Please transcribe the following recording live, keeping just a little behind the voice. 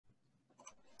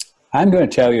I'm going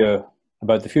to tell you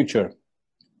about the future,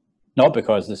 not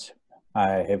because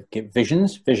I have get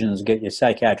visions. Visions get you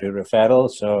psychiatric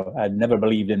referrals, so I never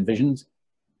believed in visions.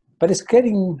 But it's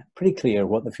getting pretty clear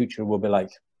what the future will be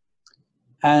like.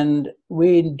 And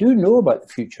we do know about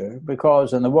the future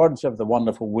because, in the words of the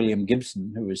wonderful William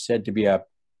Gibson, who is said to be a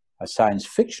science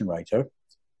fiction writer,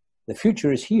 the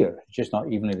future is here, it's just not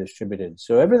evenly distributed.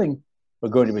 So everything we're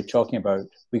going to be talking about,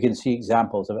 we can see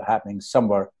examples of it happening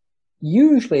somewhere,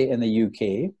 usually in the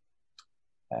UK,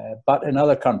 but in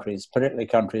other countries, particularly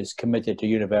countries committed to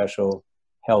universal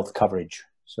health coverage.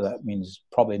 So that means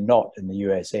probably not in the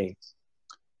USA.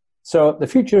 So the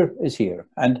future is here.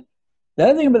 And the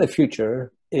other thing about the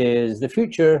future is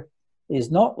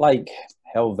not like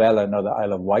Helvellyn or the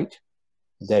Isle of Wight,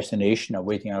 destination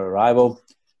awaiting our arrival.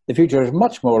 The future is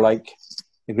much more like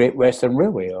the Great Western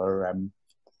Railway or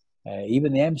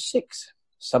even the M6,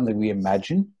 something we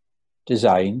imagine,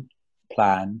 design,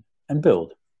 plan, and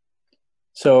build.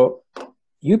 So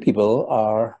you people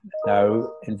are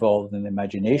now involved in the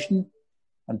imagination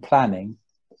and planning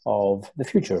of the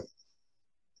future.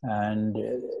 And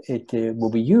it will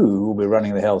be you who will be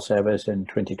running the health service in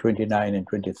 2029 and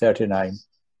 2039,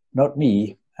 not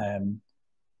me.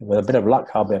 With a bit of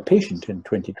luck, I'll be a patient in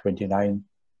 2029,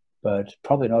 but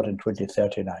probably not in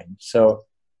 2039. So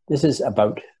this is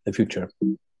about the future.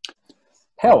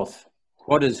 Health.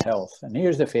 What is health? And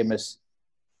here's the famous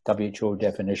WHO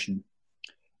definition.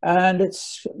 And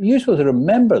it's useful to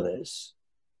remember this,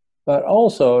 but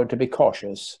also to be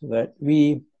cautious that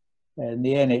we in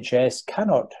the NHS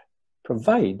cannot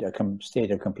provide a state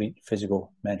of complete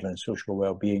physical, mental, and social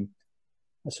well-being.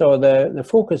 So the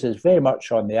focus is very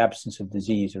much on the absence of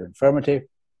disease or infirmity,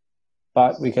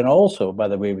 but we can also, by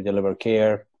the way we deliver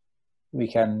care, we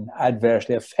can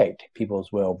adversely affect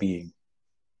people's well-being.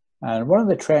 And one of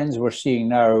the trends we're seeing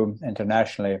now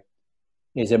internationally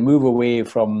is a move away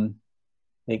from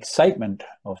the excitement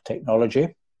of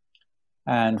technology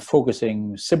and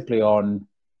focusing simply on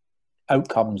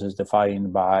outcomes as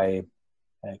defined by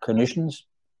clinicians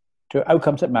to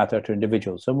outcomes that matter to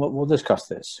individuals. So we'll discuss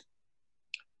this.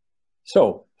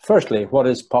 So firstly, what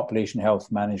is population health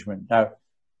management? Now,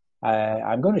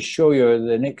 I'm going to show you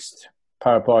the next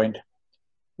PowerPoint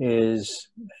is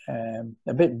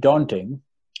a bit daunting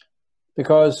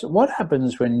because what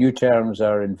happens when new terms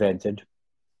are invented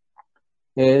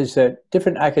is that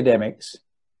different academics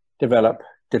develop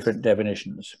different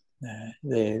definitions.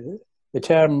 The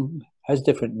term has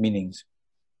different meanings.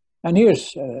 And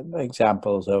here's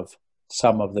examples of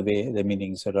some of the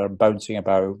meanings that are bouncing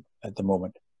about at the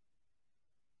moment.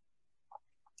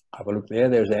 Have a look there.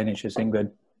 There's the NHS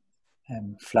England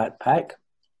flat pack.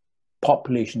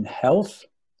 Population health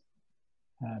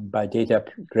by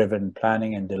data-driven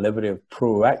planning and delivery of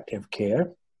proactive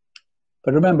care.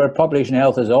 But remember, population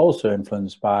health is also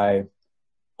influenced by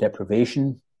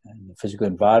deprivation and the physical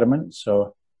environment.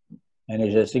 So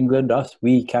NHS England,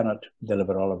 we cannot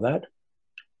deliver all of that.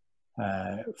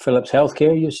 Philips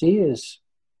Healthcare, you see, is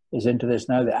into this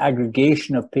now, the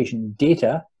aggregation of patient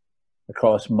data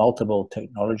across multiple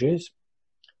technologies.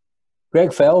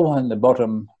 Greg Fell on the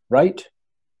bottom right,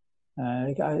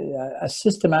 a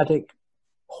systematic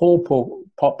whole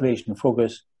population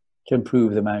focus to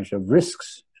improve the management of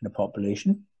risks in the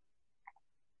population,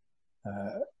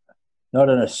 not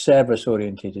in a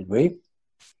service-orientated way.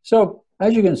 So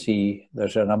as you can see,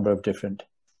 there's a number of different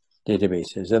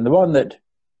databases. And the one that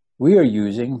we are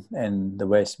using in the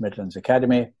West Midlands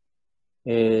Academy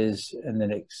is in the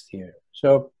next here.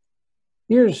 So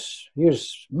here's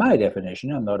my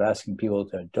definition. I'm not asking people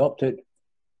to adopt it,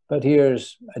 but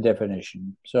here's a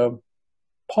definition. So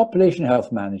population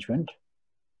health management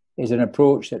is an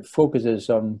approach that focuses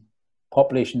on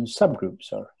population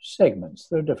subgroups or segments.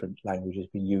 There are different languages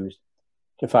being used,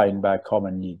 defined by a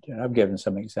common need. And I've given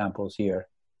some examples here.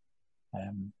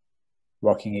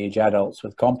 Working age adults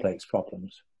with complex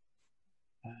problems,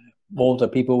 older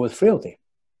people with frailty,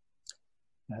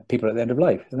 people at the end of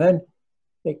life. And then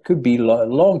it could be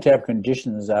long-term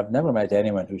conditions. I've never met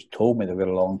anyone who's told me they've got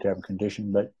a long-term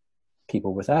condition, but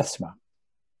people with asthma,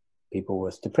 people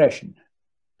with depression,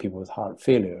 people with heart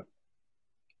failure.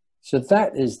 So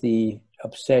that is the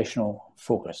obsessional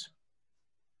focus.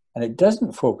 And it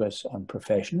doesn't focus on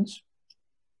professions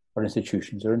or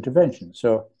institutions or interventions.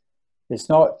 So it's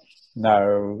not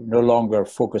now no longer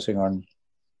focusing on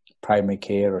primary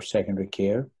care or secondary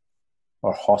care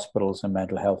or hospitals and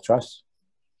mental health trusts.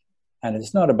 And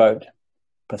it's not about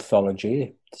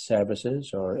pathology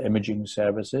services or imaging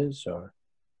services, or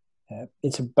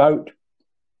it's about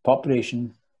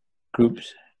population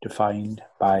groups defined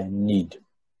by need.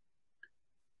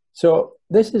 So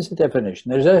this is the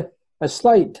definition. There's a a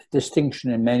slight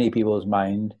distinction in many people's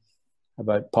mind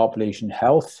about population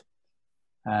health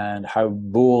and how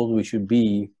bold we should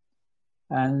be.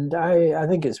 And I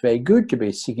think it's very good to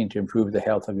be seeking to improve the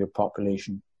health of your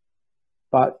population.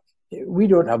 But we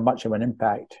don't have much of an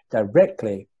impact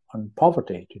directly on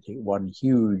poverty, to take one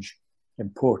huge,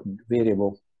 important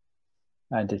variable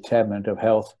and determinant of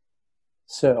health.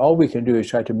 So all we can do is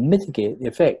try to mitigate the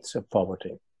effects of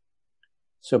poverty.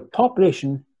 So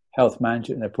population health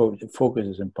management and approach that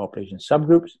focuses on population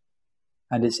subgroups,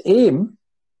 and its aim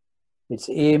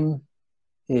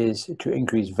is to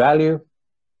increase value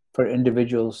for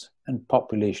individuals and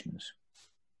populations.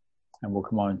 And we'll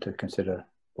come on to consider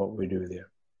what we do there.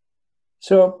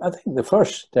 So I think the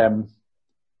first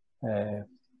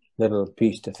little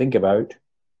piece to think about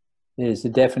is the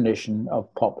definition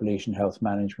of population health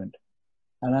management.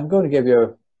 And I'm going to give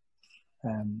you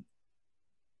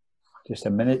just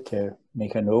a minute to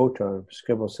make a note or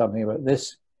scribble something about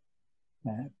this.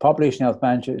 Population health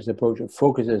management is the approach that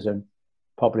focuses on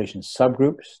population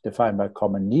subgroups defined by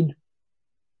common need.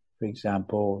 For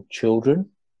example, children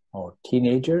or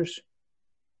teenagers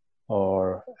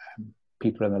or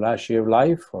people in the last year of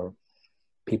life or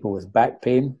people with back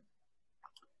pain.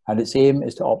 And its aim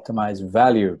is to optimize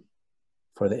value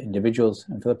for the individuals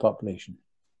and for the population.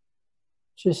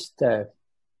 Just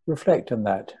reflect on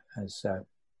that as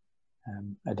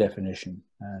a definition.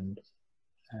 And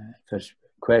if there's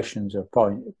questions or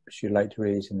points you'd like to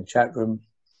raise in the chat room,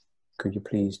 could you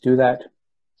please do that?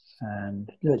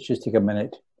 And let's just take a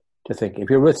minute to think. If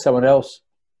you're with someone else,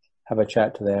 have a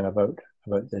chat to them about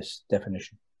this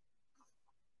definition.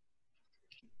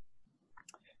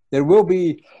 There will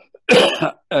be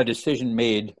a decision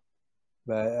made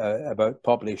about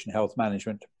population health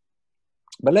management.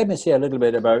 But let me say a little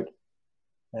bit about,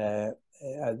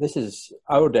 this is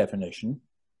our definition,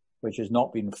 which has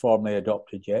not been formally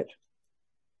adopted yet.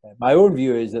 My own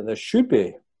view is that there should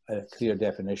be a clear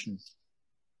definition.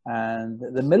 And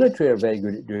the military are very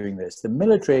good at doing this. The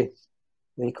military,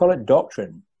 they call it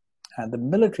doctrine. And the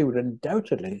military would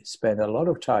undoubtedly spend a lot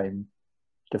of time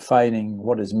defining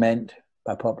what is meant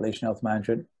by population health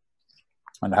management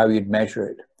and how you'd measure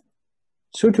it.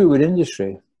 So too would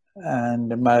industry.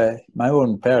 And my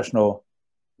own personal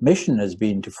mission has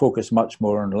been to focus much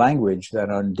more on language than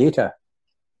on data.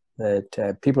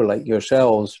 That people like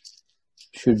yourselves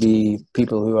should be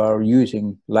people who are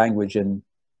using language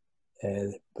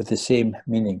with the same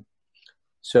meaning.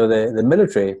 So the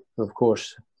military, of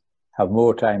course, have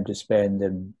more time to spend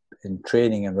in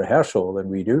training and rehearsal than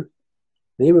we do.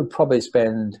 They would probably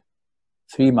spend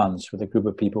 3 months with a group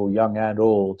of people, young and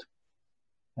old,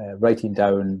 writing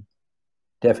down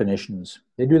definitions.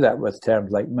 They do that with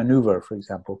terms like maneuver, for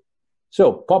example.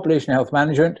 So population health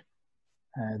management,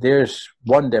 there's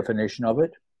one definition of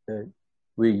it that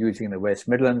we're using in the West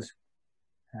Midlands,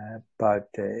 but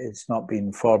it's not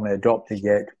been formally adopted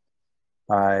yet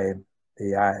by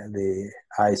the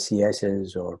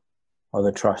ICSs or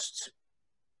other trusts.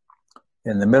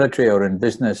 In the military or in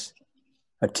business,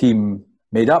 a team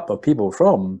made up of people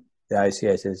from the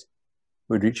ICSs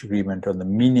would reach agreement on the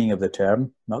meaning of the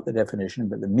term, not the definition,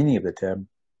 but the meaning of the term.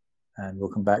 And we'll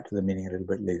come back to the meaning a little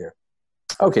bit later.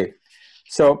 Okay,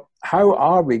 so how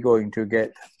are we going to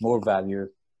get more value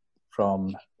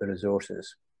from the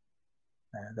resources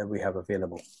that we have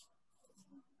available?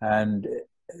 And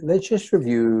let's just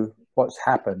review what's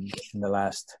happened in the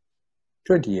last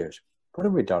 20 years. What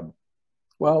have we done?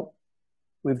 Well,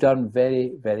 we've done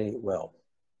very, very well.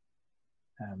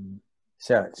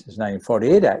 So since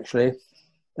 1948, actually,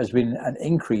 there's been an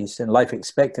increase in life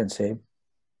expectancy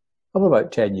of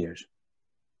about 10 years.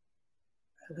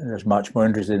 There's much more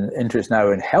interest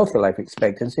now in healthy life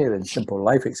expectancy than simple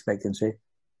life expectancy,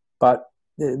 but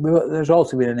there's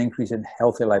also been an increase in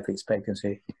healthy life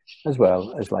expectancy as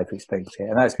well as life expectancy,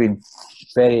 and that's been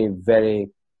very,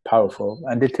 very powerful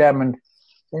and determined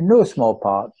in no small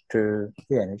part to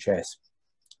the NHS.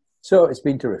 So it's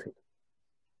been terrific.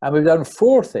 And we've done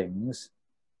 4 things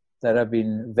that have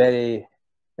been very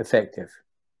effective.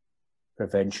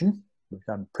 Prevention. We've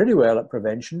done pretty well at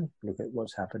prevention. Look at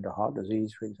what's happened to heart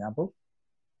disease, for example.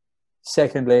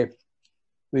 Secondly,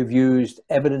 we've used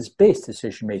evidence-based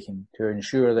decision-making to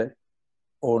ensure that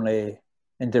only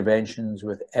interventions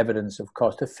with evidence of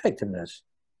cost effectiveness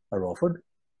are offered.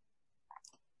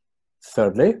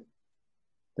 Thirdly,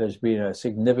 there's been a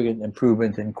significant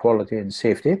improvement in quality and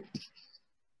safety.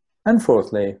 And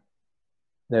fourthly,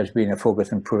 there's been a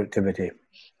focus on productivity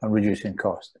and reducing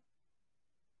cost.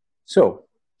 So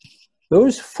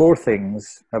those 4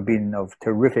 things have been of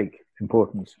terrific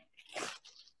importance,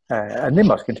 and they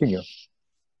must continue.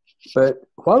 But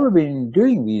while we've been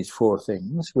doing these four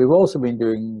things, we've also been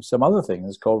doing some other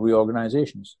things called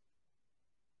reorganizations.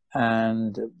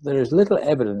 And there is little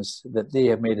evidence that they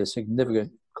have made a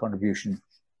significant contribution,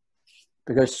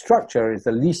 because structure is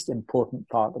the least important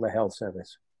part of a health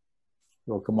service.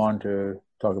 We'll come on to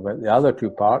talk about the other two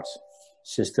parts,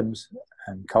 systems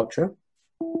and culture.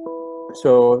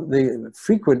 So the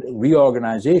frequent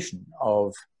reorganization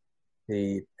of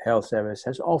the health service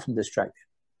has often distracted.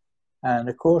 And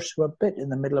of course, we're a bit in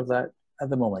the middle of that at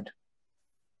the moment.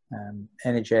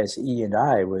 NHS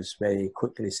E&I was very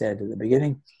quickly said at the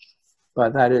beginning,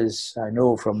 but that is, I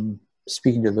know from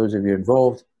speaking to those of you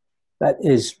involved, that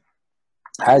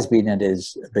has been and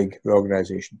is a big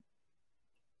reorganization.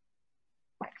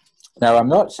 Now, I'm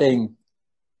not saying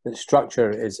that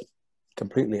structure is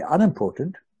completely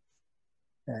unimportant,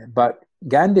 but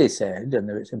Gandhi said, and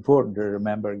it's important to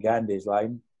remember Gandhi's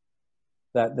line,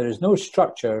 that there is no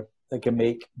structure that can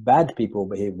make bad people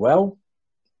behave well,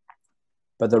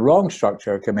 but the wrong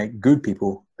structure can make good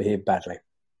people behave badly.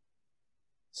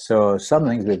 So some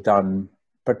things we've done,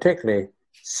 particularly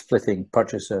splitting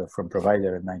purchaser from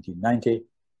provider in 1990,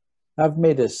 have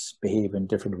made us behave in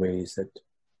different ways that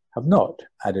have not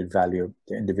added value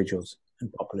to individuals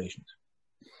and populations.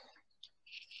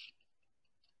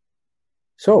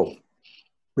 So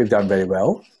we've done very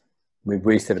well. We've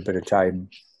wasted a bit of time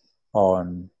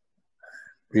on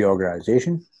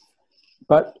reorganization,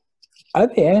 but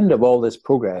at the end of all this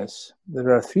progress,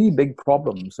 there are three big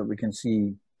problems that we can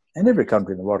see in every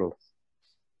country in the world.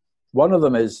 One of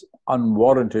them is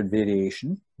unwarranted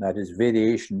variation, that is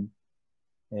variation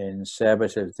in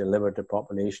services delivered to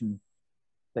population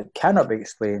that cannot be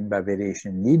explained by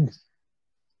variation in need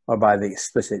or by the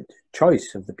explicit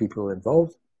choice of the people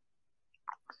involved.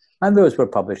 And those were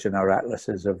published in our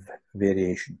atlases of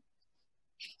variation.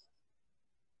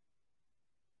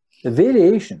 The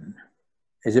variation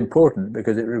is important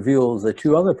because it reveals the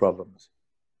two other problems.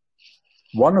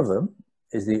 One of them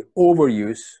is the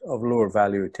overuse of lower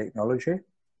value technology,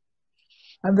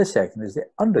 and the second is the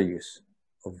underuse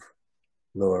of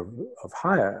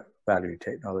higher value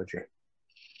technology.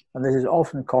 And this is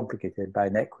often complicated by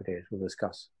inequity, as we'll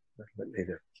discuss a little bit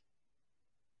later.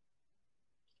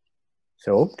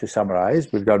 So, to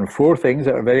summarize, we've done four things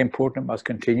that are very important and must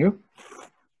continue: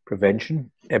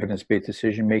 prevention, evidence-based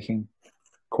decision-making,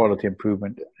 quality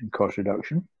improvement, and cost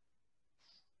reduction.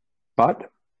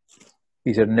 But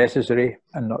these are necessary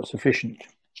and not sufficient,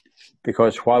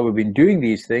 because while we've been doing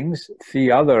these things,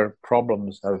 three other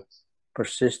problems have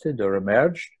persisted or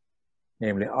emerged,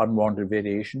 namely unwanted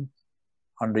variation,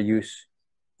 underuse,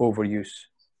 overuse,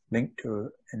 linked to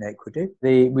inequity.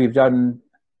 We've done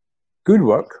good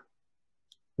work.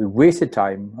 We've wasted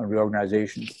time on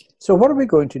reorganization. So what are we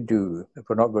going to do if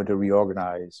we're not going to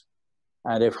reorganize?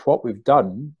 And if what we've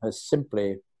done has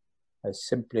simply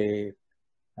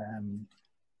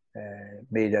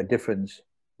made a difference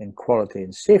in quality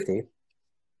and safety,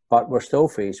 but we're still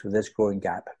faced with this growing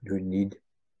gap between need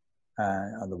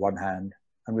on the one hand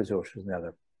and resources on the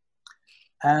other.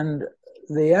 And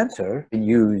the answer, we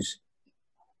use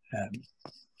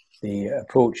the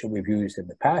approach that we've used in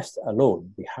the past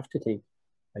alone. We have to take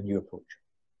a new approach.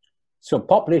 So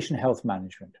population health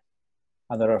management.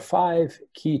 And there are 5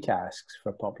 key tasks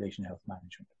for population health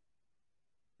management.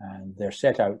 And they're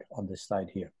set out on this slide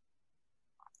here.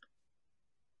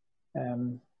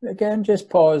 Again, just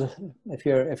pause. If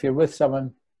you're with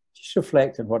someone, just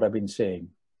reflect on what I've been saying.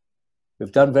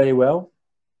 We've done very well.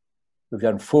 We've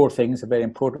done 4 things that are very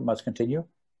important, must continue.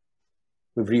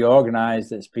 We've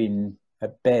reorganized. It's been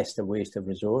at best a waste of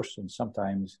resource and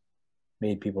sometimes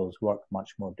made people's work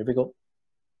much more difficult.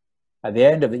 At the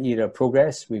end of the era of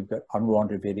progress, we've got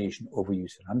unwanted variation,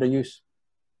 overuse and underuse.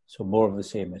 So more of the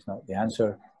same is not the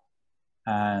answer.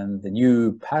 And the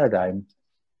new paradigm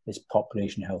is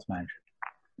population health management.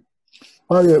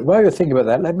 While you're thinking about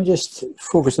that, let me just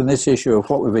focus on this issue of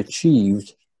what we've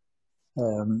achieved.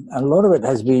 A lot of it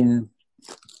has been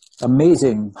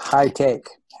amazing high-tech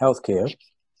healthcare.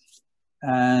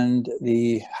 And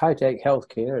the high-tech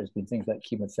healthcare has been things like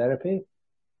chemotherapy,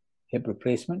 hip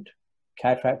replacement,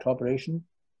 cataract operation,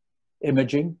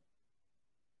 imaging,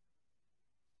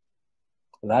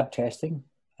 lab testing,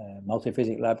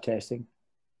 multi-physic lab testing.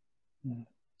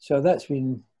 So that's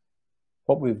been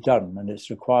what we've done, and it's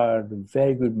required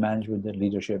very good management and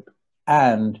leadership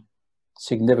and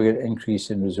significant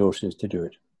increase in resources to do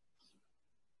it.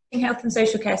 In health and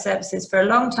social care services for a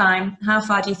long time, how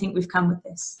far do you think we've come with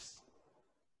this?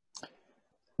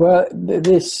 Well,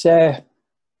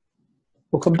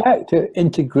 we'll come back to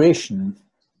integration.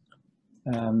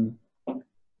 The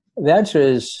answer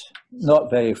is not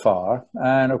very far.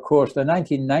 And of course, the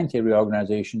 1990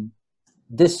 reorganisation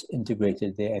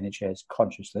disintegrated the NHS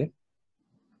consciously.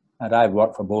 And I've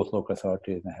worked for both local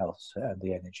authorities and the health and the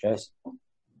NHS.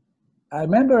 I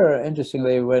remember,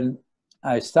 interestingly, when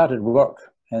I started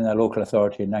work in a local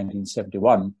authority in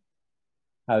 1971,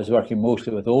 I was working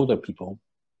mostly with older people.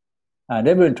 And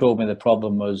everyone told me the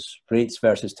problem was rates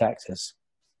versus taxes,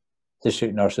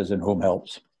 district nurses and home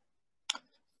helps.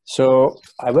 So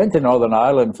I went to Northern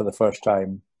Ireland for the first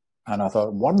time, and I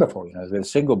thought, wonderful, you know, there's a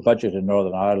single budget in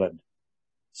Northern Ireland,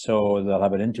 so they'll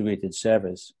have an integrated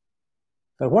service.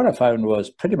 But what I found was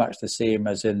pretty much the same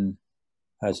as in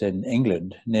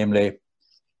England, namely,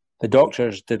 the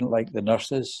doctors didn't like the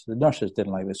nurses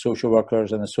didn't like the social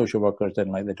workers, and the social workers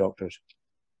didn't like the doctors.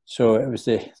 So it was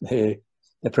the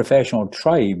professional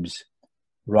tribes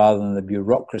rather than the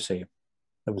bureaucracy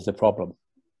that was the problem.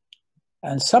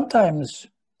 And sometimes,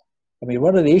 I mean,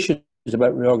 one of the issues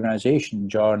about reorganisation,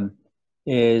 John,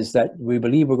 is that we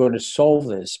believe we're going to solve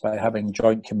this by having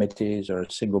joint committees or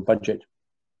a single budget.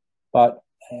 But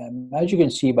as you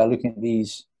can see by looking at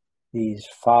these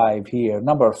five here,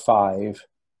 number 5,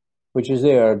 which is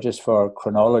there just for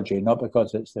chronology, not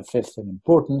because it's the 5th in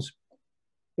importance,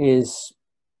 is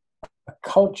a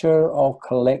culture of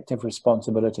collective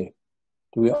responsibility.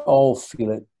 Do we all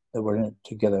feel it, that we're in it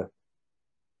together?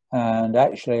 And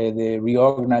actually, the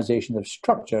reorganization of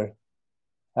structure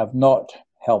have not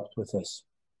helped with this.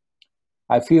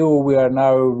 I feel we are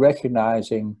now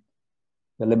recognizing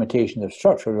the limitations of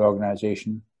structural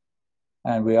reorganization,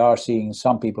 and we are seeing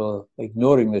some people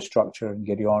ignoring the structure and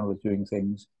getting on with doing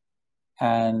things.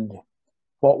 And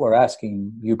what we're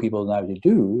asking you people now to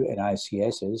do in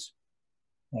ICSs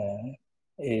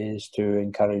is to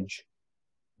encourage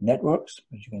networks,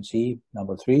 as you can see,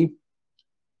 number 3,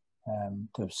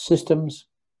 to have systems,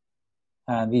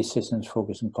 and these systems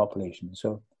focus on population.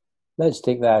 So let's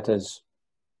take that as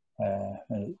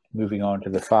moving on to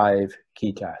the 5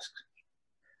 key tasks.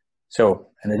 So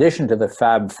in addition to the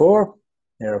Fab 4,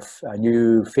 there are a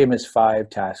new famous 5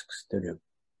 tasks to do.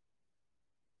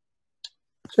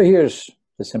 So here's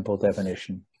the simple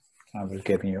definition I was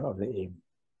giving you of the aim.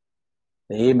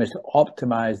 The aim is to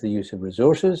optimize the use of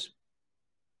resources,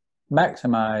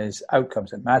 maximize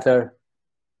outcomes that matter,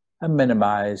 and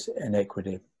minimize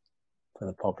inequity for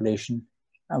the population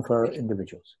and for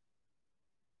individuals.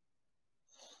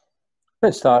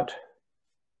 Let's start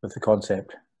with the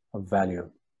concept of value.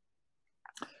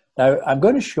 Now, I'm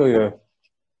going to show you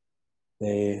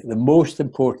the most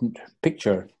important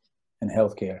picture in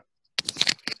healthcare.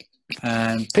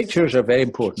 And pictures are very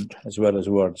important as well as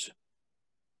words.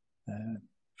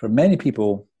 For many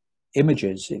people,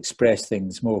 images express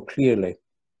things more clearly.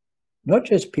 Not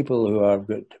just people who have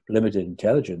got limited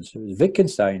intelligence.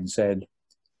 Wittgenstein said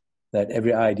that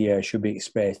every idea should be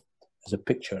expressed as a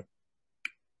picture.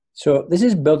 So this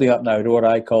is building up now to what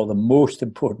I call the most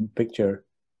important picture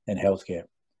in healthcare.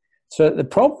 So the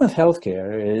problem with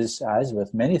healthcare is, as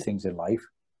with many things in life,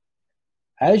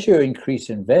 as you increase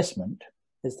investment,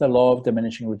 it's the law of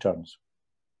diminishing returns.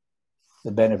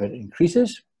 The benefit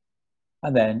increases,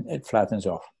 and then it flattens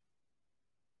off.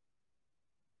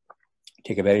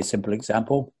 Take a very simple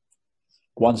example.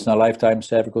 Once in a lifetime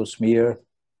cervical smear,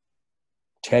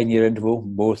 10-year interval,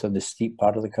 both on the steep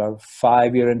part of the curve,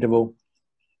 5-year interval,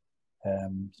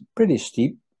 pretty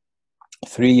steep.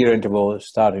 3-year interval is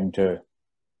starting to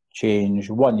change.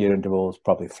 1-year interval is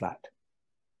probably flat.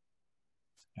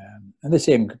 And the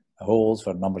same holds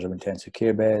for numbers of intensive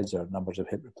care beds or numbers of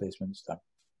hip replacements done.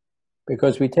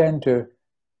 Because we tend to,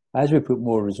 as we put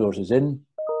more resources in,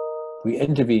 we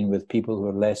intervene with people who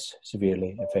are less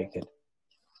severely affected.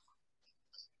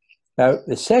 Now,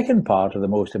 the second part of the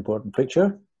most important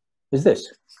picture is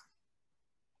this,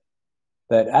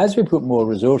 that as we put more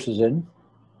resources in,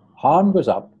 harm goes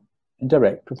up in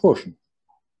direct proportion.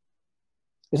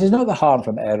 This is not the harm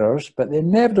from errors, but the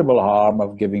inevitable harm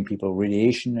of giving people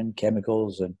radiation and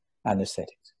chemicals and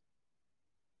anesthetics.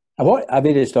 And what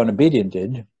Avedis Donabedian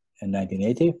did in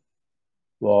 1980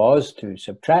 was to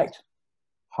subtract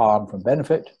harm from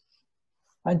benefit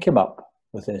and came up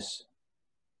with this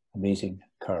amazing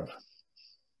curve,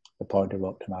 the point of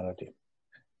optimality.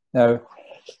 Now,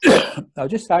 I'll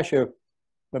just ask you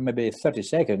for maybe 30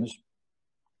 seconds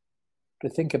to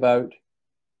think about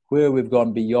where we've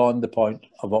gone beyond the point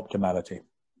of optimality.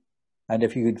 And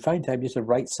if you could find time just to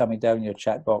write something down in your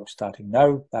chat box starting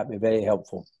now, that'd be very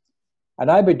helpful. And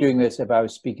I'd be doing this if I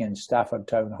was speaking in Stafford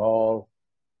Town Hall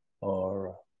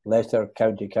or Leicester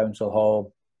County Council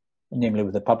Hall, namely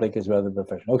with the public as well as the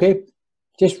profession. Okay,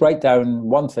 just write down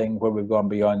one thing where we've gone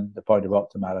beyond the point of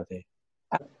optimality.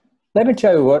 Let me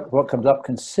tell you what comes up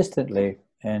consistently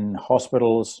in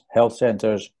hospitals, health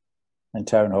centres and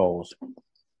town halls.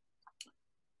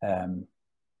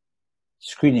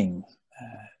 Screening,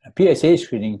 PSA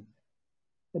screening,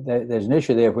 there's an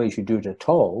issue there where you should do it at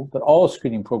all, but all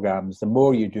screening programs, the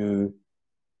more you do,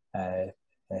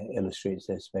 illustrates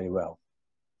this very well.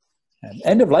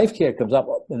 End of life care comes up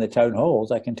in the town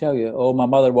halls. I can tell you, oh, my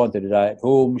mother wanted to die at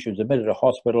home. She was admitted to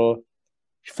hospital.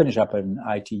 She finished up in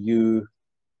ITU.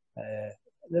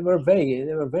 They were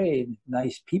very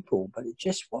nice people, but it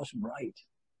just wasn't right.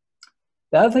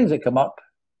 The other things that come up,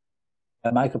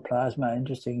 mycoplasma,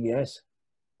 interesting, yes.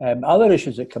 Other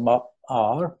issues that come up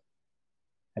are,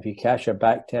 if you cast your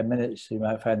back 10 minutes, you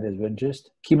might find this of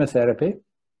interest, chemotherapy,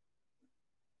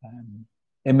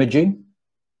 imaging,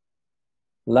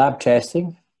 lab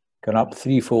testing, gone up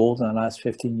threefold in the last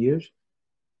 15 years,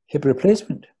 hip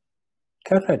replacement,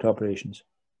 cataract operations.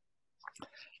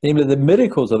 Namely, the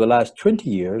miracles of the last 20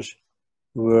 years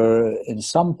were, in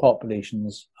some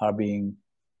populations, are being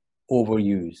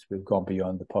overused. We've gone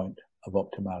beyond the point of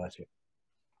optimality.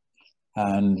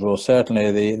 And well,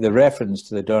 certainly the reference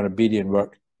to the Dornabedian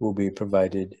work will be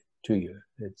provided to you.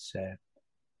 It's,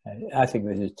 I think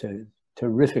this is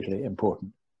terrifically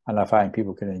important, and I find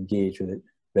people can engage with it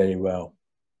very well.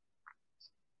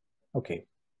 Okay,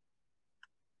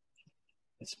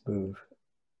 let's move.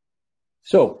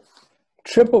 So,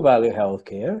 triple value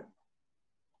healthcare,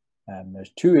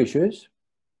 there's two issues,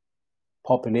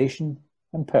 population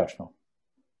and personal.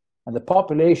 And the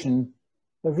population,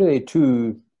 there's really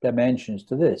two dimensions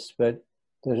to this, but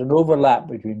there's an overlap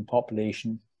between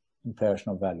population and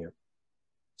personal value.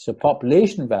 So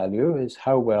population value is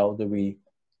how well do we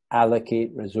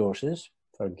allocate resources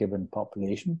for a given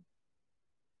population.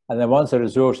 And then once the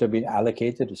resources have been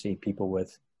allocated to, say, people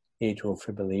with atrial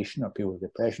fibrillation or people with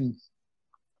depression,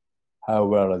 how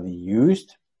well are they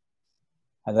used?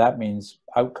 And that means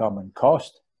outcome and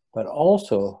cost, but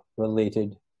also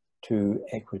related to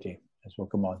equity, as we'll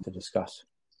come on to discuss.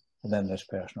 And then there's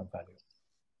personal value.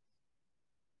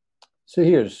 So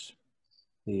here's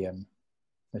the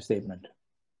statement.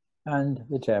 And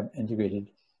the term integrated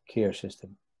care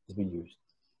system has been used.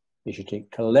 They should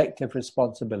take collective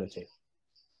responsibility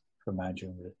for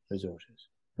managing the resources.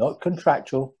 Not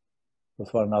contractual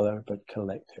with one another, but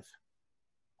collective.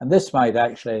 And this might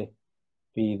actually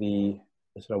be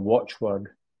the sort of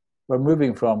watchword. We're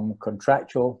moving from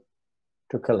contractual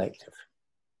to collective.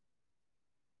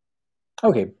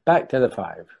 Okay, back to the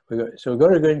five. So we've got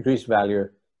to go increase value.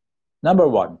 Number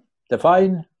one,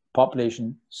 define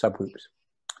population subgroups.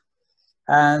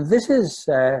 And this is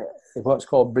what's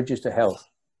called Bridges to Health.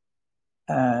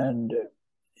 And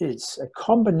it's a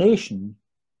combination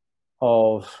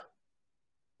of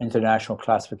international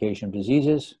classification of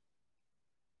diseases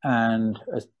and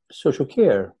a social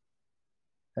care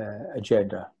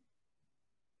agenda.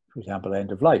 For example,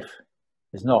 end of life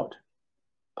is not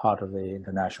part of the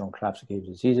international classification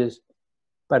of diseases,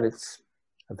 but it's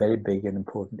a very big and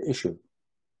important issue.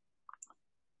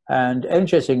 And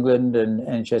NHS England and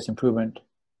NHS Improvement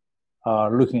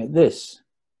are looking at this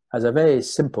as a very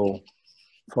simple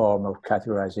form of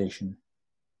categorization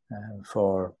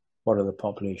for what are the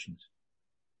populations.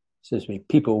 So to speak,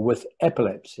 people with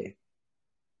epilepsy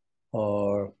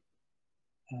or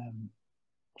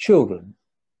children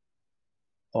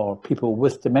or people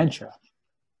with dementia.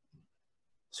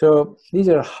 So these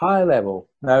are high level.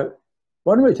 Now,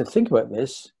 one way to think about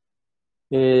this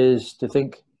is to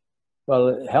think,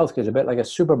 well, healthcare is a bit like a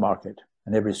supermarket.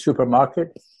 In every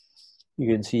supermarket,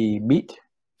 you can see meat,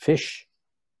 fish,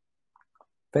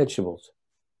 vegetables.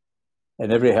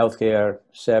 In every healthcare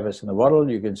service in the world,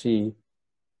 you can see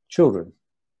children,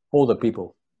 older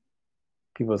people,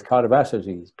 people with cardiovascular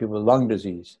disease, people with lung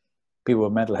disease, people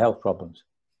with mental health problems.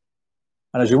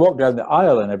 And as you walk down the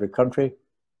aisle in every country,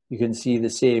 you can see the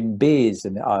same bays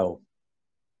in the aisle: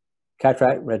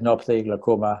 cataract, retinopathy,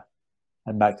 glaucoma,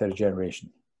 and macular degeneration.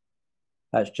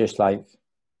 That's just like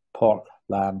pork,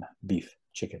 lamb, beef,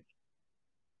 chicken.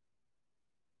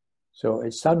 So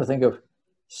it's time to think of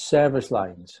service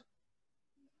lines.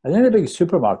 And in a big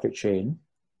supermarket chain,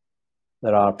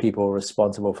 there are people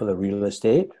responsible for the real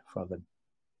estate, for the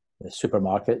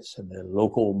supermarkets and the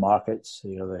local markets,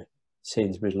 you know, the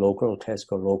Sainsbury's local,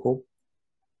 Tesco local.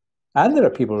 And there are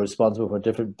people responsible for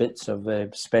different bits of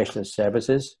the specialist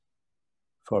services,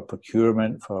 for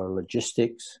procurement, for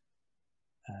logistics,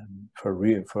 for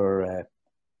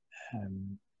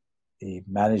the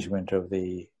management of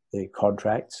the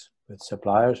contracts with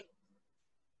suppliers.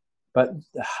 But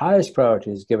the highest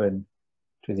priority is given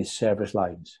to these service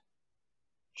lines.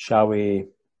 Shall we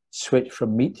switch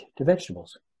from meat to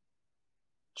vegetables?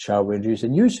 Shall we introduce a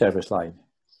new service line,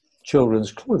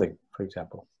 children's clothing, for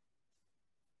example.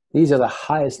 These are the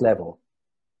highest level.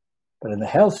 But in the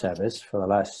health service, for the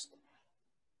last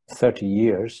 30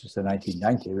 years, since the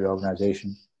 1990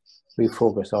 reorganisation, we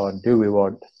focus on, do we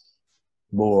want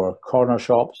more corner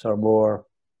shops or more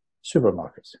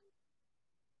supermarkets?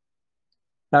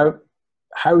 Now,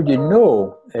 how do you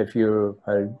know if you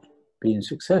are being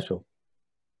successful?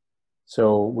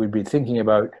 So we'd be thinking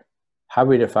about how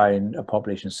we define a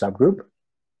population subgroup.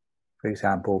 For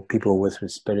example, people with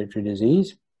respiratory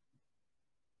disease.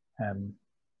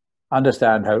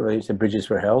 Understand how it relates to Bridges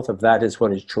for Health, if that is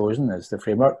what is chosen as the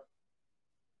framework.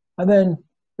 And then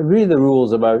read the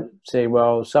rules about, say,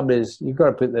 well, you've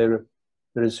got to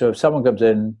put so if someone comes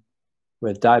in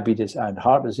with diabetes and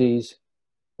heart disease,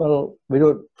 well, we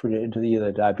don't put it into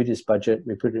the diabetes budget,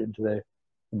 we put it into the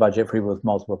budget for people with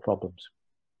multiple problems.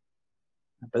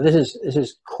 But this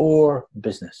is core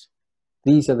business.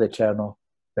 These are the eternal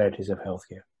verities of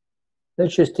healthcare.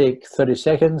 Let's just take 30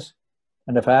 seconds,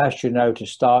 and if I asked you now to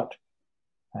start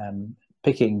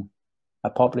picking a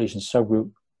population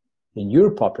subgroup in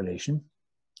your population,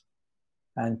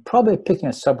 and probably picking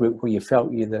a subgroup where you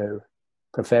felt either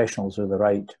professionals with the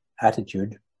right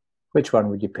attitude, which one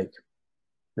would you pick?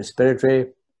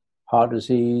 Respiratory, heart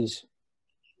disease,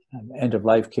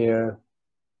 end-of-life care,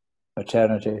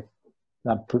 maternity.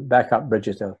 And put back up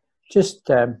Bridges there. Just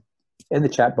in the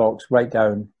chat box, write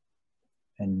down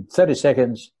in 30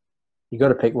 seconds, you've got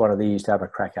to pick one of these to have a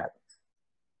crack at.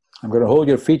 I'm going to hold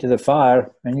your feet to the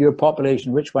fire, and your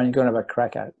population, which one are you going to have a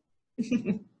crack at?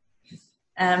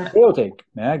 Frailty.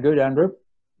 Yeah, good, Andrew.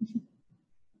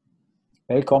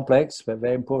 Very complex, but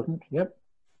very important. Yep.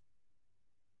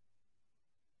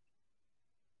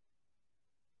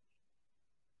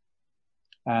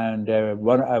 And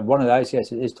one of the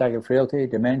ICS is tagging frailty,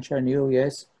 dementia, Neil,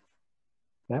 yes.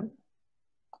 Yep.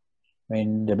 I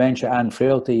mean, dementia and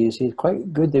frailty, you see,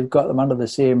 quite good. They've got them under the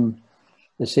same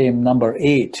number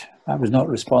 8. I was not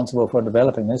responsible for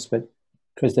developing this, but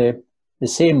because the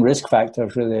same risk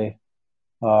factors really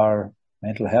are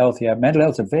mental health. Yeah, mental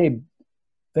health is a very,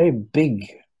 very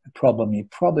big problem. You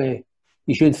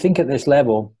should think at this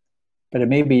level, but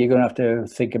maybe you're going to have to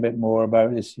think a bit more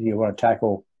about this. You want to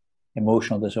tackle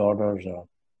emotional disorders or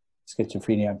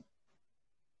schizophrenia.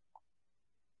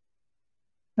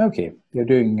 Okay, you're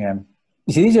doing,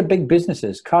 you see, these are big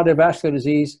businesses. Cardiovascular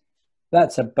disease,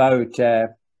 that's about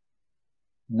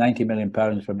 90 million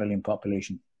pounds per million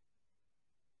population.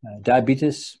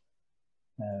 Diabetes,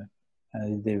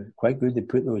 they're quite good. They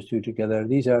put those two together.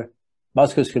 These are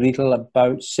musculoskeletal,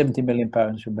 about 70 million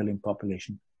pounds per million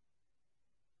population.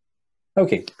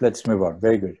 Okay, let's move on.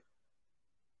 Very good.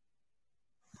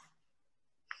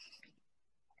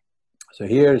 So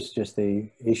here's just the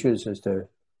issues as to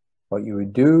what you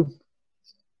would do.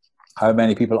 How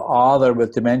many people are there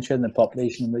with dementia in the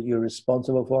population that you're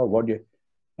responsible for? What do you,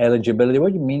 eligibility?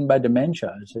 What do you mean by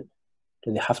dementia? Do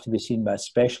they have to be seen by a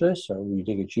specialist, or will you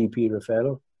take a GP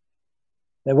referral?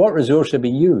 Then what resources are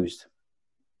being used?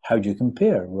 How do you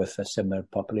compare with a similar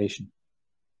population?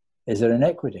 Is there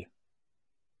inequity?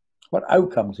 What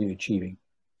outcomes are you achieving?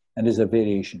 And is there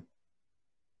variation?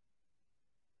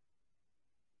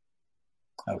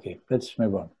 Okay, let's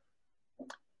move on.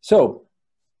 So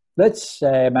let's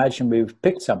imagine we've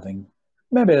picked something,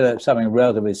 maybe something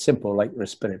relatively simple like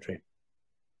respiratory.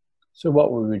 So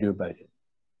what will we do about it?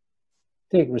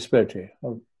 Take respiratory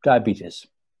or diabetes.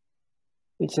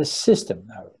 It's a system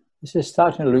now. This is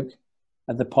starting to look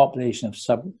at the population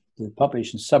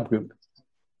subgroup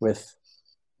with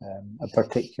a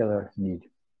particular need.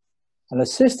 And a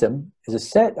system is a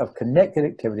set of connected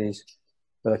activities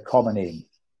with a common aim.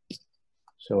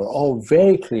 So we're all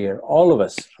very clear, all of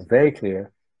us are very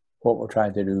clear what we're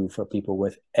trying to do for people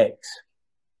with X.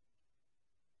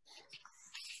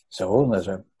 So there's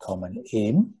a common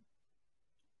aim.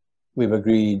 We've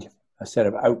agreed a set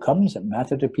of outcomes that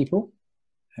matter to people.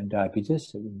 And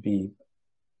diabetes, it would be,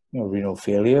 renal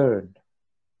failure and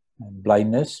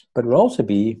blindness, but it would also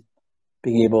be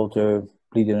being able to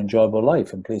lead an enjoyable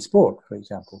life and play sport, for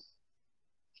example.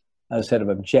 And a set of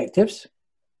objectives,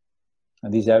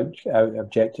 and these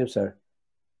objectives are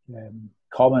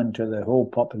common to the whole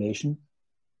population.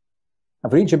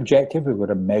 And for each objective, we've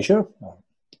got a measure, or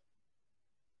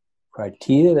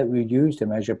criteria that we use to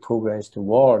measure progress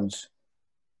towards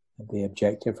the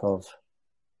objective of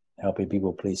helping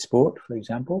people play sport, for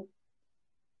example,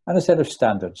 and a set of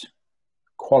standards,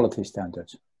 quality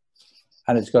standards,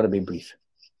 and it's got to be brief.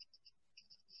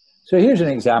 So here's an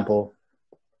example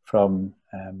from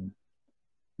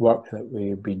work that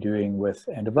we've been doing with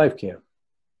end-of-life care.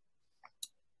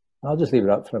 I'll just leave it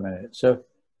up for a minute. So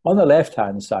on the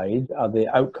left-hand side are the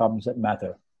outcomes that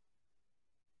matter.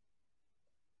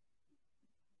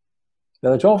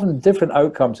 Well, it's often different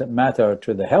outcomes that matter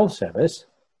to the health service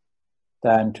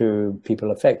than to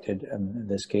people affected, and in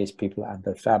this case, people and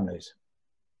their families.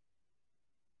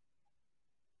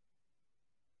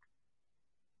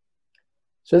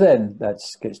 So then that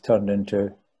gets turned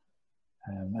into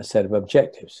a set of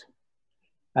objectives.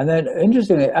 And then,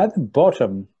 interestingly, at the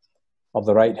bottom of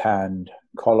the right-hand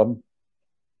column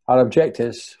are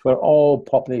objectives for all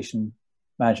population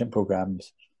management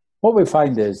programs. What we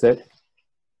find is that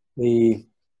the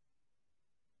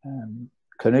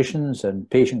clinicians and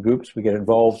patient groups we get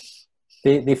involved,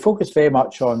 they focus very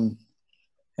much on,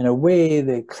 in a way,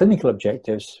 the clinical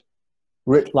objectives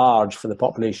writ large for the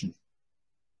population.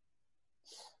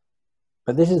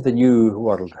 But this is the new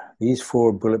world. These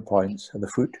 4 bullet points are the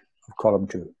foot of column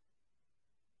 2.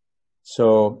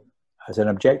 So as an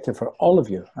objective for all of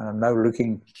you, and I'm now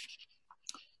looking,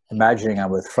 imagining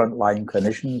I'm with frontline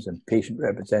clinicians and patient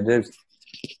representatives,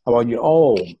 I want you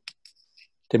all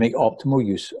to make optimal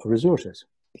use of resources.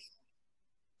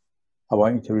 I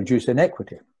want you to reduce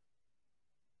inequity.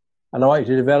 And I want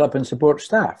you to develop and support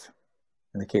staff.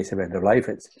 In the case of end of life,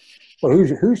 it's, well,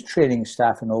 who's training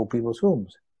staff in old people's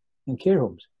homes, in care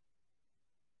homes?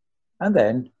 And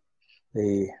then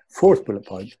the 4th bullet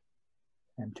point,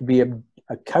 to be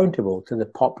accountable to the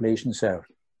population served.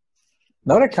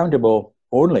 Not accountable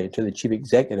only to the chief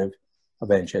executive of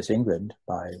NHS England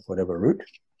by whatever route,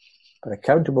 but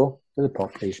accountable to the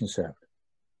population served.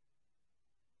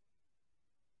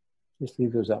 Just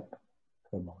leave those up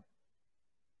for a moment.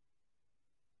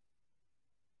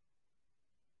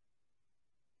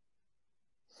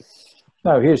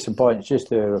 Now, here's some points just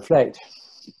to reflect.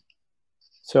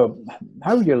 So,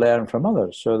 how do you learn from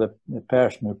others? So, the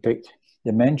person who picked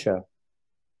dementia,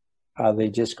 are you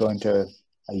just going to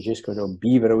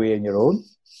beaver away on your own?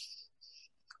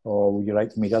 Or would you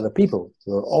like to meet other people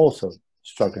who are also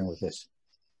struggling with this?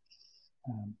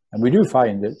 And we do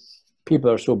find that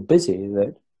people are so busy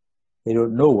that they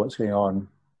don't know what's going on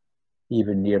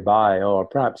even nearby, or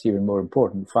perhaps even more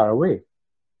important, far away.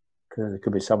 Because there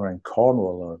could be someone in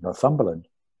Cornwall or Northumberland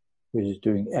who is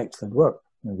doing excellent work.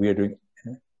 And we are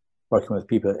working with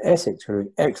people in Essex who are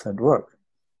doing excellent work.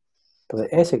 But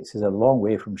Essex is a long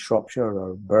way from Shropshire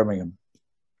or Birmingham.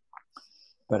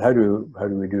 But how do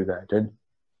we do that? And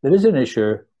there is an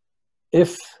issue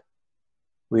if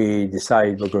we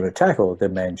decide we're going to tackle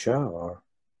dementia or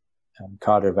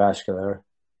cardiovascular.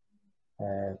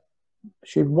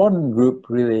 Should one group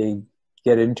really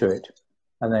get into it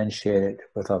and then share it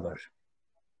with others?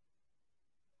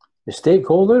 The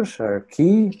stakeholders are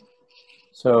key.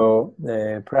 So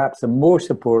perhaps the most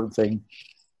important thing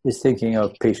is thinking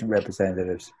of patient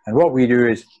representatives. And what we do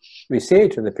is we say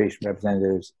to the patient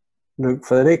representatives, look,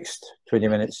 for the next 20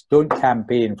 minutes, don't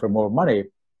campaign for more money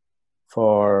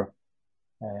for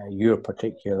your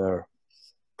particular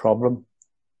problem,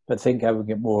 but think how we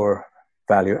get more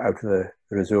value out of the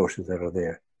resources that are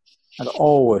there. And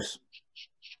always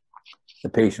the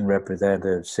patient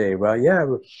representatives say, well, yeah,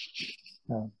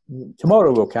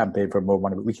 tomorrow we'll campaign for more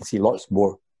money, but we can see lots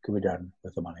more can be done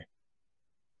with the money.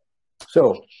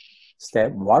 So,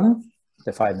 step 1,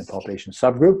 define the population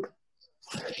subgroup.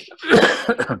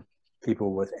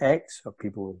 People with X or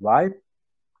people with Y.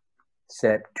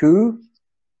 Step 2,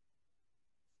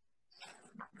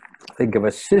 think of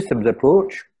a systems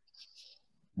approach,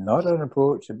 not an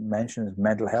approach that mentions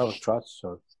mental health trusts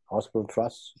or hospital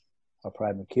trusts or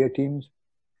primary care teams,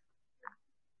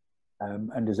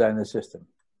 and design the system.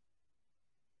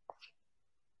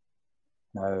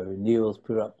 Now, Neil's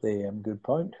put up the good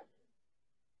point.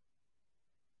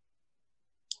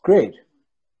 Great.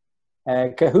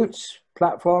 Cahoots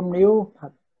platform, Neil.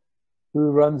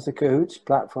 Who runs the Cahoots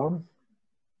platform?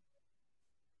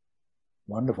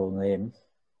 Wonderful name.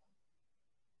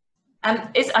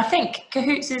 I think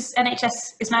Cahoots is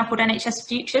now called NHS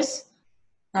Futures.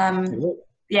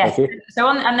 Yeah. Okay. So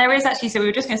and there is actually, so we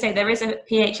were just going to say there is a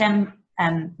PHM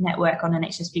network on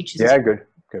NHS Futures. Yeah, good.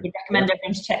 We recommend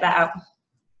everyone to check that out.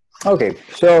 Okay,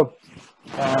 so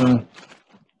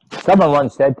someone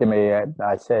once said to me,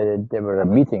 I said there was a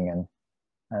meeting,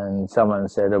 and someone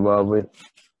said, well,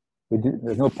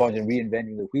 there's no point in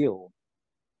reinventing the wheel.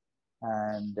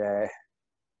 And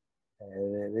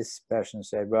this person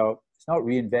said, well, it's not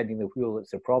reinventing the wheel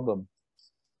that's the problem.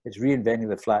 It's reinventing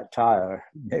the flat tire.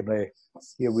 Namely,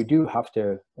 we do have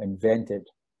to invent it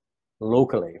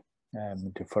locally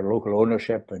for local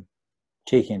ownership and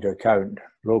taking into account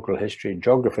local history and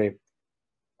geography,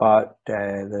 but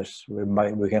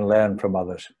we can learn from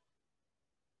others.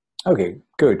 Okay,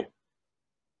 good.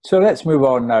 So let's move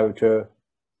on now to,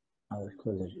 I'll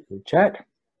close the chat.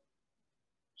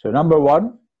 So number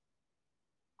 1,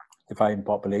 define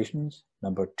populations.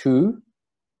 Number 2,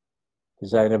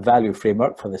 design a value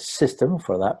framework for the system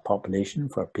for that population,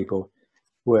 for people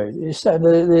where,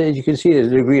 you can see there's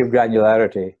a degree of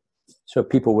granularity. So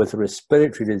people with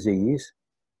respiratory disease,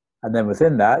 and then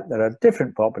within that, there are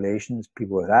different populations,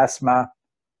 people with asthma,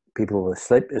 people with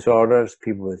sleep disorders,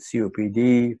 people with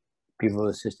COPD, people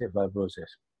with cystic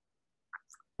fibrosis.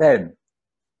 Then,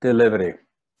 delivery.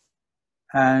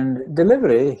 And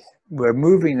delivery, we're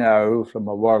moving now from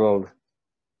a world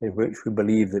in which we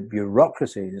believe that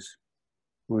bureaucracies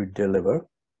would deliver,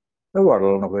 a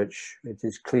world in which it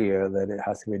is clear that it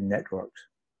has to be networks.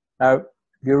 Now,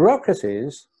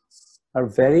 bureaucracies are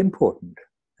very important,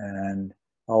 and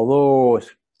although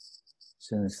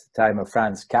since the time of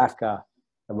Franz Kafka,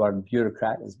 the word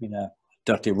bureaucrat has been a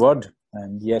dirty word,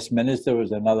 and Yes Minister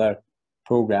was another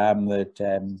program that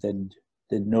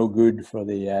did no good for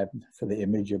the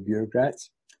image of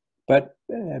bureaucrats. But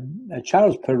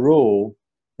Charles Perrault,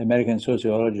 the American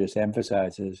sociologist,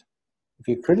 emphasizes, if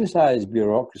you criticize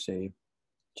bureaucracy,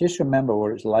 just remember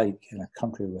what it's like in a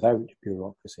country without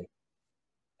bureaucracy.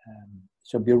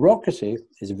 So bureaucracy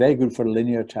is very good for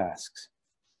linear tasks,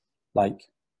 like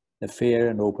the fair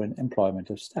and open employment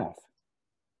of staff,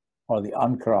 or the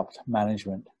uncorrupt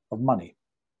management of money.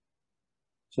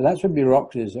 So that's what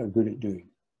bureaucracies are good at doing.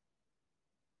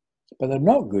 But they're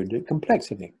not good at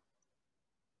complexity.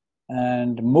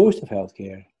 And most of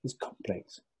healthcare is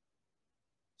complex.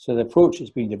 So the approach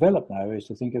that's being developed now is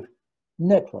to think of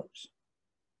networks,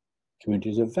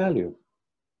 communities of value.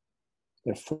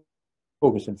 They're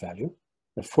focused on value.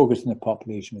 They're focused on the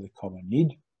population with a common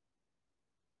need.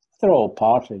 They're all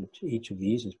part of, each of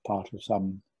these is part of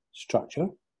some structure,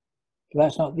 but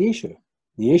that's not the issue.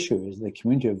 The issue is the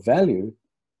community of value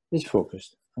is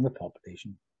focused on the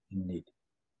population in need.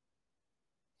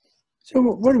 So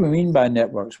what do we mean by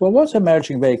networks? Well, what's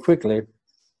emerging very quickly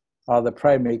are the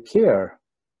primary care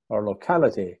or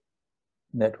locality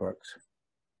networks,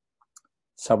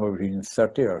 somewhere between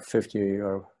 30 or 50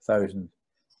 or 1,000.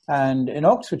 And in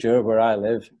Oxfordshire, where I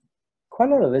live, quite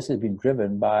a lot of this has been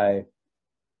driven by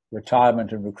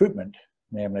retirement and recruitment,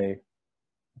 namely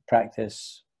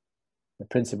practice, the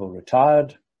principal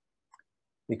retired,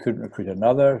 they couldn't recruit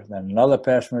another, then another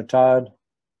person retired,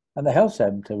 and the health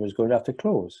centre was going to have to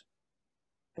close.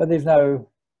 But they've now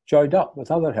joined up with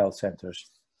other health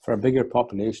centres for a bigger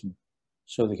population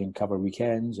so they can cover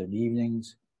weekends and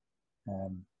evenings.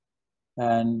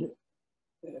 And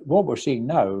what we're seeing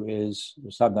now is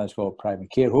sometimes called primary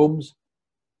care homes,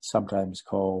 sometimes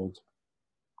called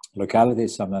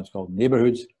localities, sometimes called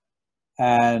neighbourhoods.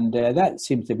 And that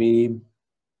seems to be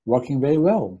working very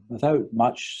well without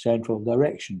much central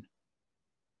direction.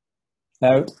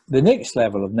 Now, the next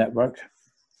level of network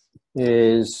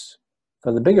is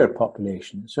for the bigger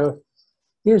population. So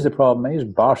here's the problem, here's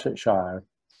Barsetshire,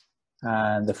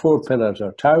 and the 4 pillars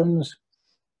are towns,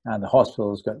 and the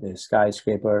hospital's got the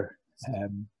skyscraper.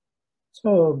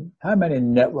 So how many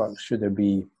networks should there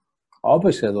be?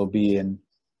 Obviously there'll be in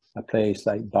a place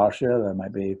like Barsetshire,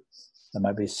 there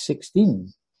might be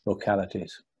 16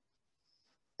 localities.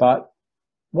 But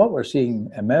what we're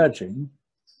seeing emerging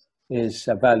is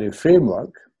a value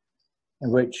framework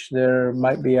in which there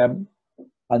might be a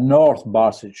North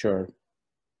Barsetshire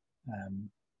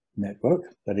network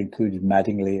that includes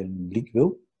Madingley and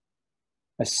Leakville,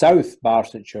 a South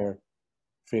Barsetshire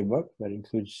framework that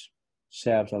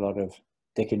serves a lot of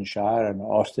Dickensshire and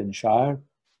Austinshire.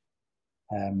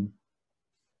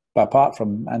 But apart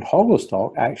from, and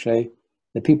Hogglestock, actually,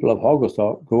 the people of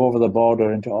Hogglestock go over the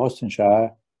border into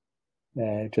Austinshire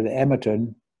to the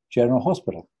Emerton General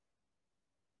Hospital.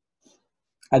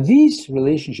 And these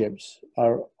relationships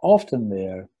are often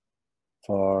there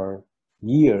for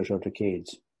years or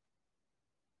decades.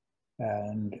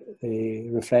 And they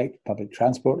reflect public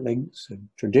transport links and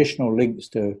traditional links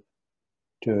to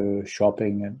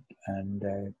shopping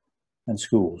and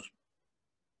schools.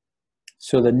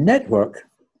 So the network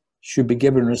should be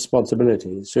given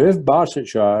responsibilities. So if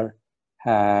Barsetshire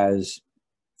has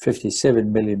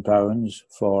 £57 million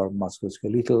for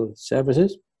musculoskeletal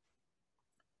services,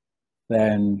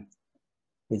 then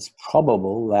it's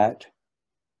probable that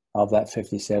of that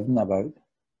 57, about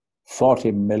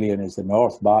 40 million is the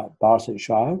North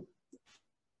Barsetshire,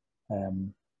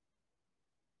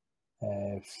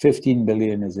 15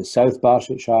 billion is the South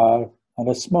Barsetshire, and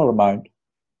a small amount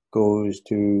goes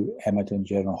to Emerton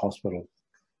General Hospital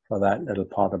for that little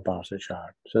part of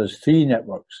Barsetshire. So there's 3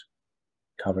 networks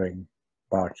covering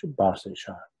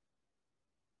Barsetshire.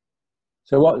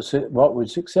 So what would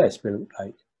success be look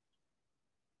like?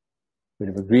 We'd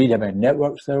have agreed how many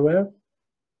networks there were,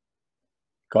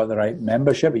 got the right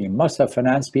membership, and you must have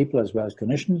finance people as well as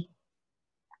clinicians.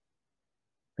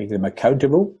 make them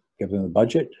accountable, give them the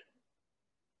budget,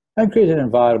 and create an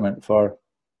environment for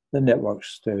the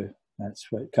networks to, that's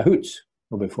what Cahoots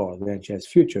will be for, the NHS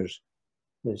Futures,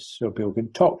 is so people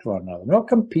can talk to one another, not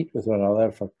compete with one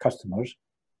another for customers,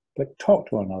 but talk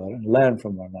to one another and learn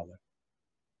from one another.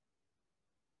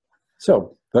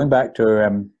 So, going back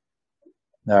to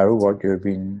now what you've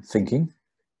been thinking,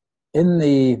 in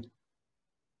the,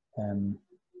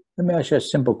 let me ask you a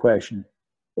simple question.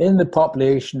 In the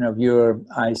population of your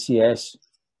ICS,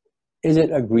 is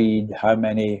it agreed how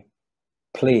many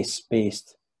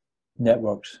place-based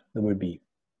networks there would be?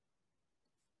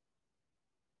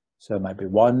 So it might be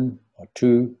 1 or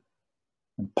 2,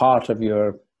 and part of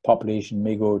your population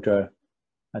may go to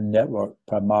a network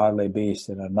primarily based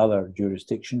in another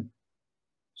jurisdiction.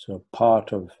 So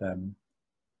part of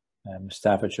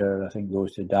Staffordshire, I think,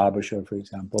 goes to Derbyshire, for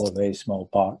example, a very small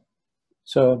part.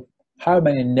 So how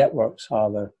many networks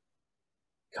are there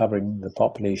covering the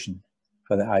population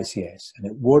for the ICS? And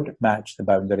it would match the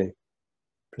boundary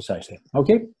precisely.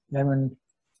 Okay, then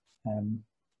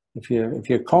if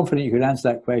you're confident you can answer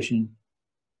that question,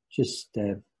 just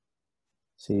say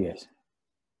yes.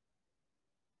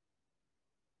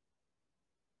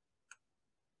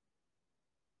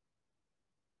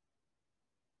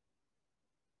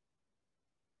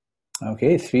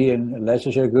 Okay, 3 in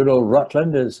Leicestershire. Good old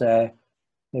Rutland is there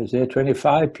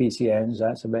 25 PCNs.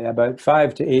 That's about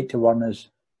 5 to 8 to 1 is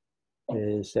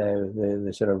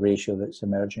the sort of ratio that's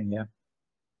emerging. Yeah.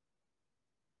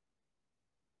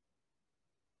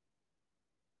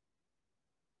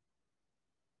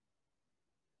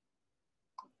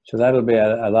 So that'll be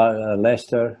a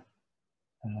Leicester.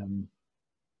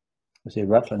 I say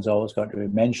Rutland's always got to be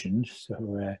mentioned. So,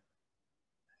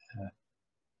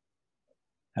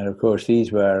 and of course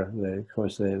these were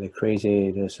the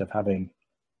craziness of having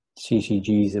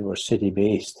CCGs that were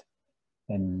city-based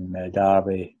in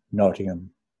Derby,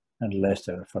 Nottingham, and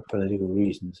Leicester for political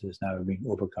reasons is now being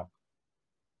overcome.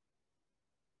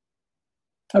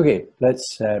 Okay,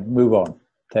 let's move on.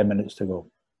 10 minutes to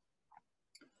go.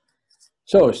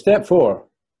 So, step 4,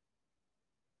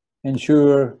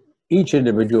 ensure each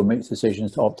individual makes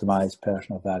decisions to optimize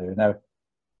personal value. Now,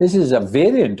 this is a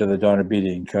variant of the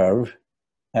Donner-Bedien curve,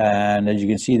 and as you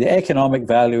can see, the economic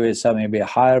value is something to be a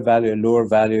higher value, lower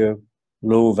value,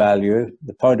 low value.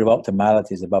 The point of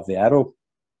optimality is above the arrow.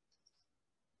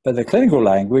 But the clinical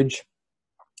language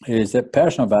is that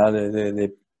personal value,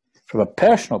 from a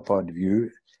personal point of view,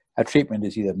 a treatment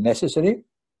is either necessary,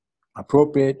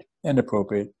 appropriate,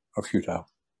 inappropriate, or futile.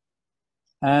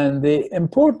 And the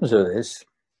importance of this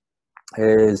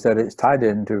is that it's tied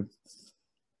into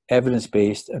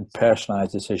evidence-based and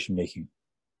personalized decision-making.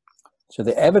 So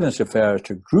the evidence refers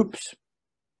to groups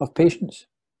of patients,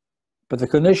 but the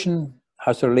clinician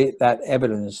has to relate that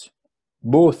evidence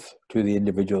both to the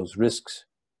individual's risks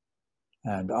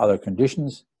and other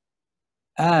conditions,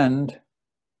 and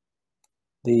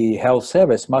the health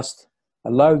service must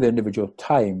allow the individual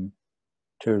time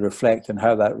to reflect on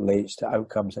how that relates to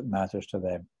outcomes that matters to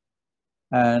them.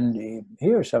 And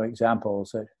here are some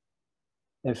examples that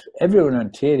if everyone in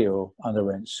Ontario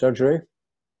underwent surgery,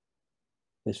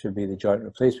 this would be the joint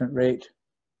replacement rate.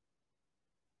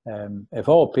 If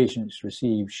all patients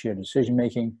receive shared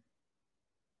decision-making,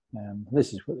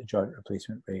 this is what the joint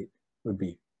replacement rate would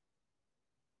be.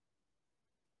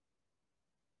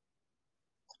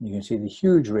 You can see the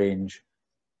huge range,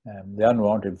 the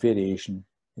unwanted variation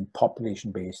in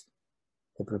population-based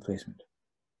hip replacement.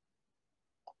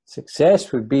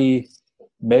 Success would be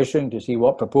measuring to see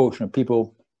what proportion of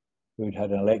people who'd had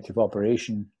an elective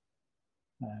operation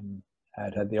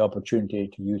had the opportunity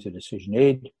to use a decision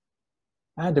aid,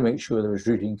 and to make sure there was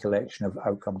routine collection of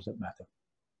outcomes that matter.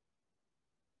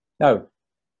 Now,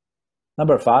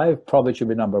 number 5 probably should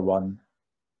be number 1,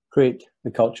 create the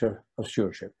culture of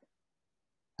stewardship.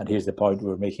 And here's the point we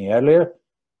were making earlier,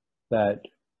 that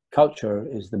culture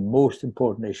is the most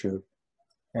important issue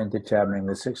in determining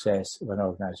the success of an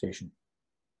organization.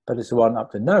 But it's the one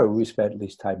up to now we spent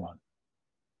least time on.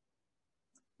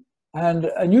 And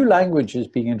a new language is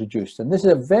being introduced, and this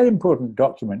is a very important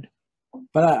document,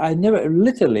 but I never,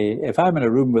 literally, if I'm in a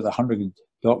room with 100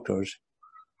 doctors,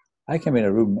 I come in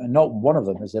a room and not one of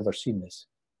them has ever seen this.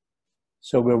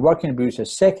 So we're working to produce a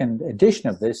second edition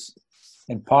of this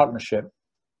in partnership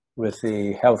with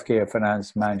the Healthcare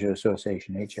Finance Manager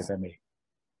Association, HFMA.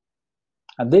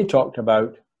 And they talked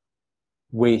about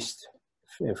waste.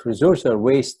 If resources are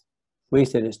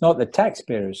wasted, it's not the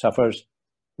taxpayer who suffers,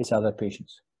 it's other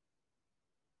patients.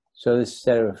 So this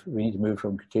is we need to move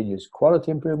from continuous quality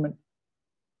improvement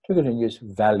to continuous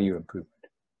value improvement.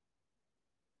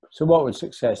 So what would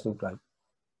success look like?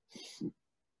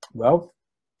 Well,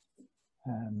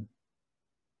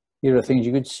 Here are things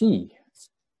you could see.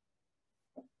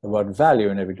 The word value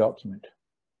in every document,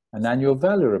 an annual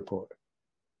value report,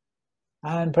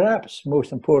 and perhaps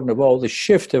most important of all, the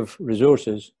shift of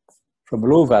resources from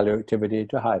low value activity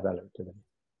to high value activity.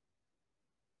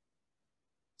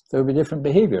 There will be different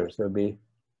behaviors. There will be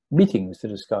meetings to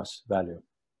discuss value,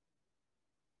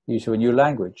 use of a new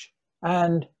language,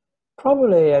 and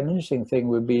probably an interesting thing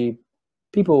would be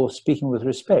people speaking with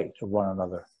respect of one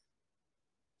another.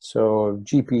 So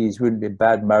GPs wouldn't be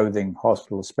bad-mouthing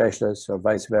hospital specialists or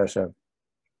vice versa.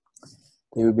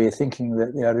 They would be thinking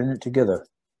that they are in it together,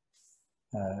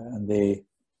 and they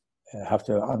have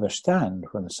to understand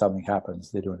when something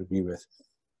happens they don't agree with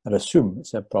and assume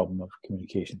it's a problem of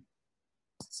communication.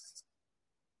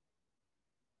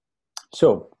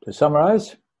 So, to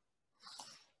summarize,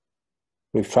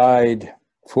 we've tried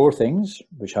 4 things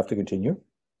which have to continue: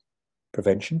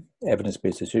 prevention,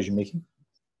 evidence-based decision-making,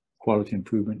 quality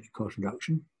improvement, and cost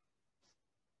reduction.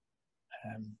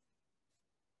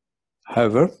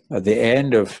 However, at the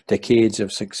end of decades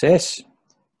of success,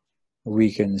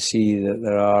 we can see that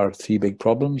there are 3 big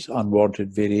problems: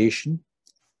 unwanted variation,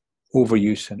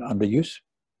 overuse and underuse.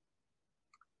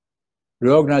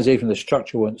 Reorganization of the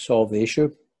structure won't solve the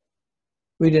issue.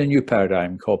 We need a new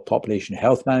paradigm called population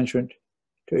health management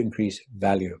to increase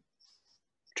value,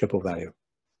 triple value.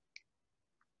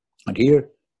 And here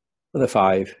are the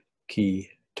 5 key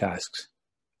tasks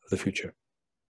of the future.